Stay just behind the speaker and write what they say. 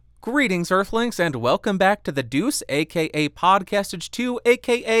Greetings, Earthlings, and welcome back to the Deuce, aka Podcastage 2,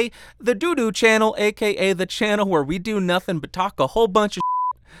 aka the Doo-Doo Channel, aka the channel where we do nothing but talk a whole bunch of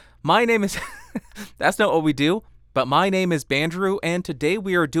shit. My name is... That's not what we do, but my name is Bandrew, and today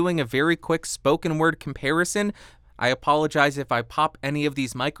we are doing a very quick spoken word comparison. I apologize if I pop any of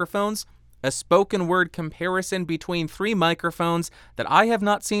these microphones. A spoken word comparison between three microphones that I have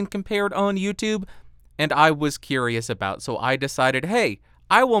not seen compared on YouTube, and I was curious about, so I decided, hey,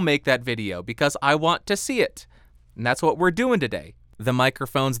 I will make that video because I want to see it. And that's what we're doing today. The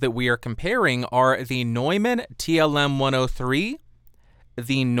microphones that we are comparing are the Neumann TLM103,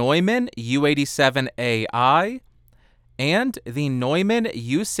 the Neumann U87AI, and the Neumann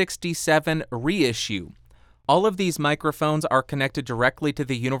U67 Reissue. All of these microphones are connected directly to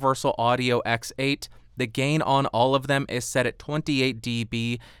the Universal Audio X8. The gain on all of them is set at 28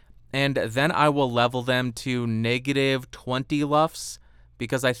 dB, and then I will level them to negative 20 LUFS,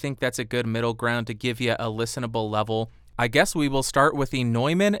 because I think that's a good middle ground to give you a listenable level. I guess we will start with the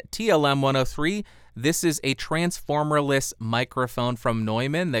Neumann TLM103. This is a transformerless microphone from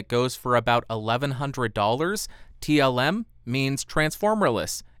Neumann that goes for about $1,100. TLM means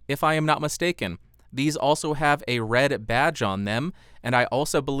transformerless, if I am not mistaken. These also have a red badge on them, and I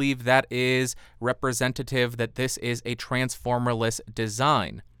also believe that is representative that this is a transformerless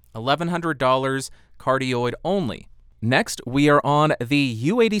design. $1,100, cardioid only. Next, we are on the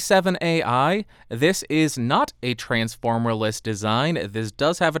U87AI. This is not a transformerless design. This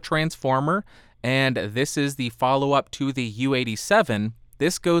does have a transformer, and this is the follow-up to the U87.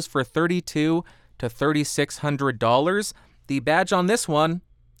 This goes for $3,200 to $3,600. The badge on this one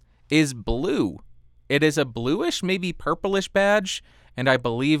is blue. It is a bluish, maybe purplish badge, and I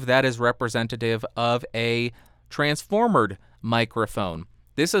believe that is representative of a transformered microphone.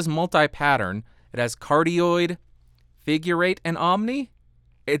 This is multi-pattern. It has cardioid, figure 8, and omni.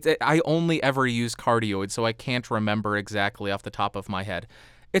 I only ever use cardioid, so I can't remember exactly off the top of my head.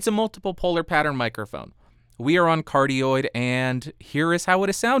 It's a multiple polar pattern microphone. We are on cardioid, and here is how it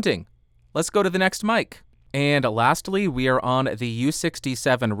is sounding. Let's go to the next mic. And lastly, we are on the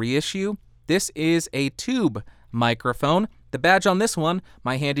U67 Reissue. This is a tube microphone. The badge on this one,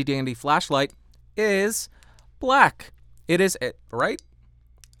 my handy-dandy flashlight, is black. It is, right?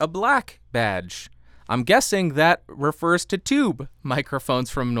 A black badge. I'm guessing that refers to tube microphones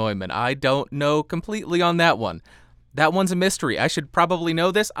from Neumann. I don't know completely on that one. That one's a mystery. I should probably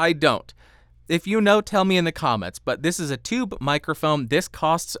know this. I don't. If you know, tell me in the comments. But this is a tube microphone. This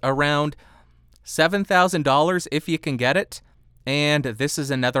costs around $7,000 if you can get it. And this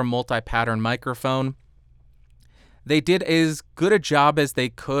is another multi-pattern microphone. They did as good a job as they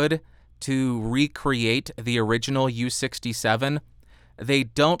could to recreate the original U67. They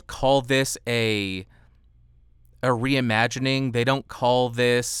don't call this a reimagining. They don't call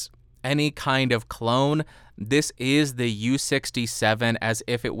this any kind of clone. This is the U67 as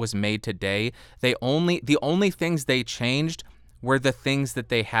if it was made today. The only things they changed were the things that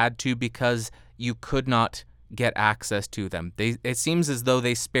they had to because you could not get access to them. It seems as though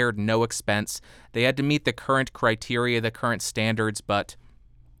they spared no expense. They had to meet the current criteria, the current standards, but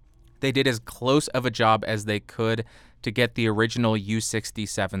they did as close of a job as they could to get the original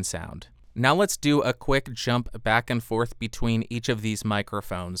U67 sound. Now let's do a quick jump back and forth between each of these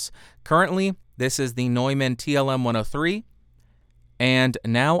microphones. Currently, this is the Neumann TLM103, and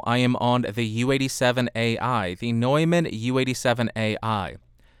now I am on the U87AI, the Neumann U87AI.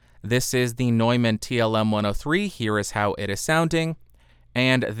 This is the Neumann TLM103, here is how it is sounding,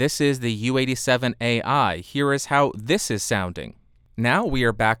 and this is the U87AI, here is how this is sounding. Now we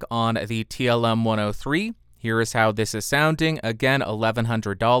are back on the TLM103, here is how this is sounding, again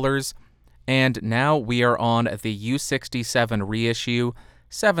 $1,100. And now we are on the U67 Reissue,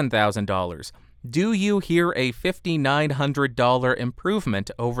 $7,000. Do you hear a $5,900 improvement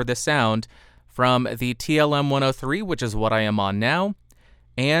over the sound from the TLM103, which is what I am on now,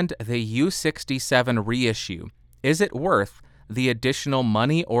 and the U67 Reissue? Is it worth the additional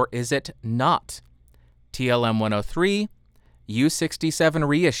money or is it not? TLM103, U67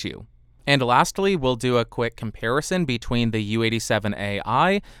 Reissue. And lastly, we'll do a quick comparison between the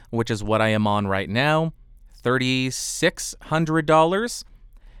U87AI, which is what I am on right now, $3,600,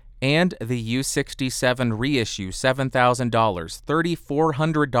 and the U67 Reissue, $7,000,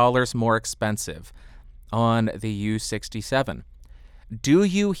 $3,400 more expensive on the U67. Do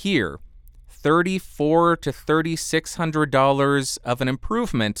you hear $3,400 to $3,600 of an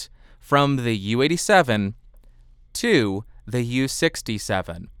improvement from the U87 to the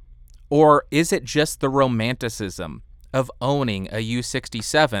U67? Or is it just the romanticism of owning a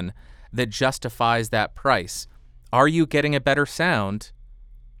U67 that justifies that price? Are you getting a better sound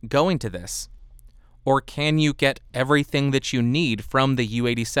going to this? Or can you get everything that you need from the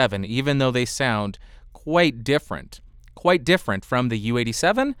U87, even though they sound quite different from the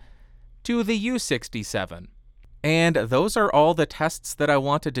U87 to the U67? And those are all the tests that I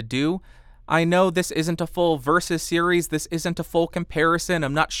wanted to do. I know this isn't a full versus series, this isn't a full comparison,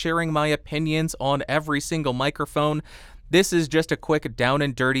 I'm not sharing my opinions on every single microphone. This is just a quick down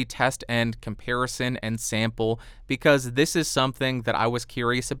and dirty test and comparison and sample, because this is something that I was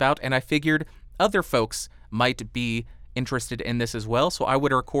curious about, and I figured other folks might be interested in this as well, so I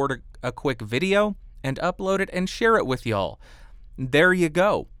would record a quick video and upload it and share it with y'all. There you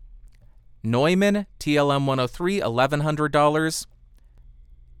go. Neumann TLM103, $1,100.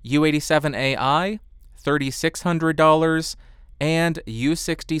 U87AI, $3,600. And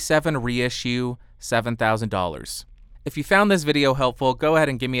U67 reissue, $7,000. If you found this video helpful, go ahead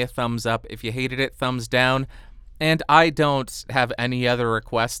and give me a thumbs up. If you hated it, thumbs down. And I don't have any other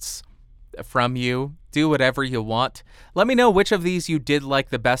requests from you. Do whatever you want. Let me know which of these you did like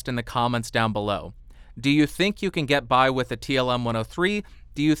the best in the comments down below. Do you think you can get by with a TLM103?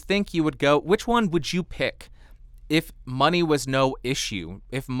 Do you think you would go? Which one would you pick if money was no issue?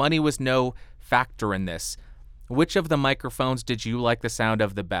 If money was no factor in this? Which of the microphones did you like the sound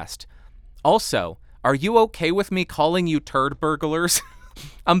of the best? Also, are you okay with me calling you turd burglars?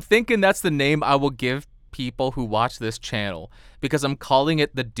 I'm thinking that's the name I will give people who watch this channel, because I'm calling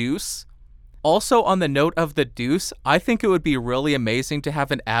it the Deuce. Also, on the note of the Deuce, I think it would be really amazing to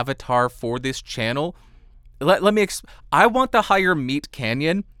have an avatar for this channel. I want to hire Meat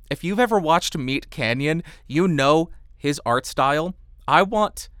Canyon. If you've ever watched Meat Canyon, you know his art style. I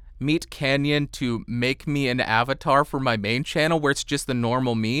want Meat Canyon to make me an avatar for my main channel where it's just the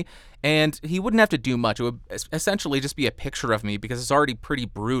normal me, and he wouldn't have to do much. It would essentially just be a picture of me, because it's already pretty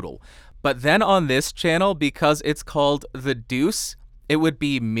brutal. But then on this channel, because it's called The Deuce, it would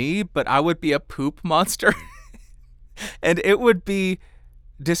be me, but I would be a poop monster. And it would be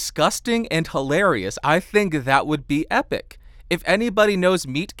disgusting and hilarious. I think that would be epic. If anybody knows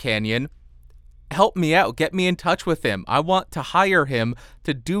Meat Canyon, help me out. Get me in touch with him. I want to hire him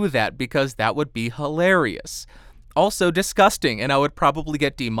to do that, because that would be hilarious. Also disgusting, and I would probably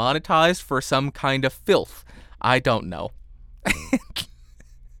get demonetized for some kind of filth. I don't know.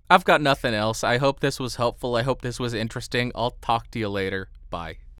 I've got nothing else. I hope this was helpful. I hope this was interesting. I'll talk to you later. Bye.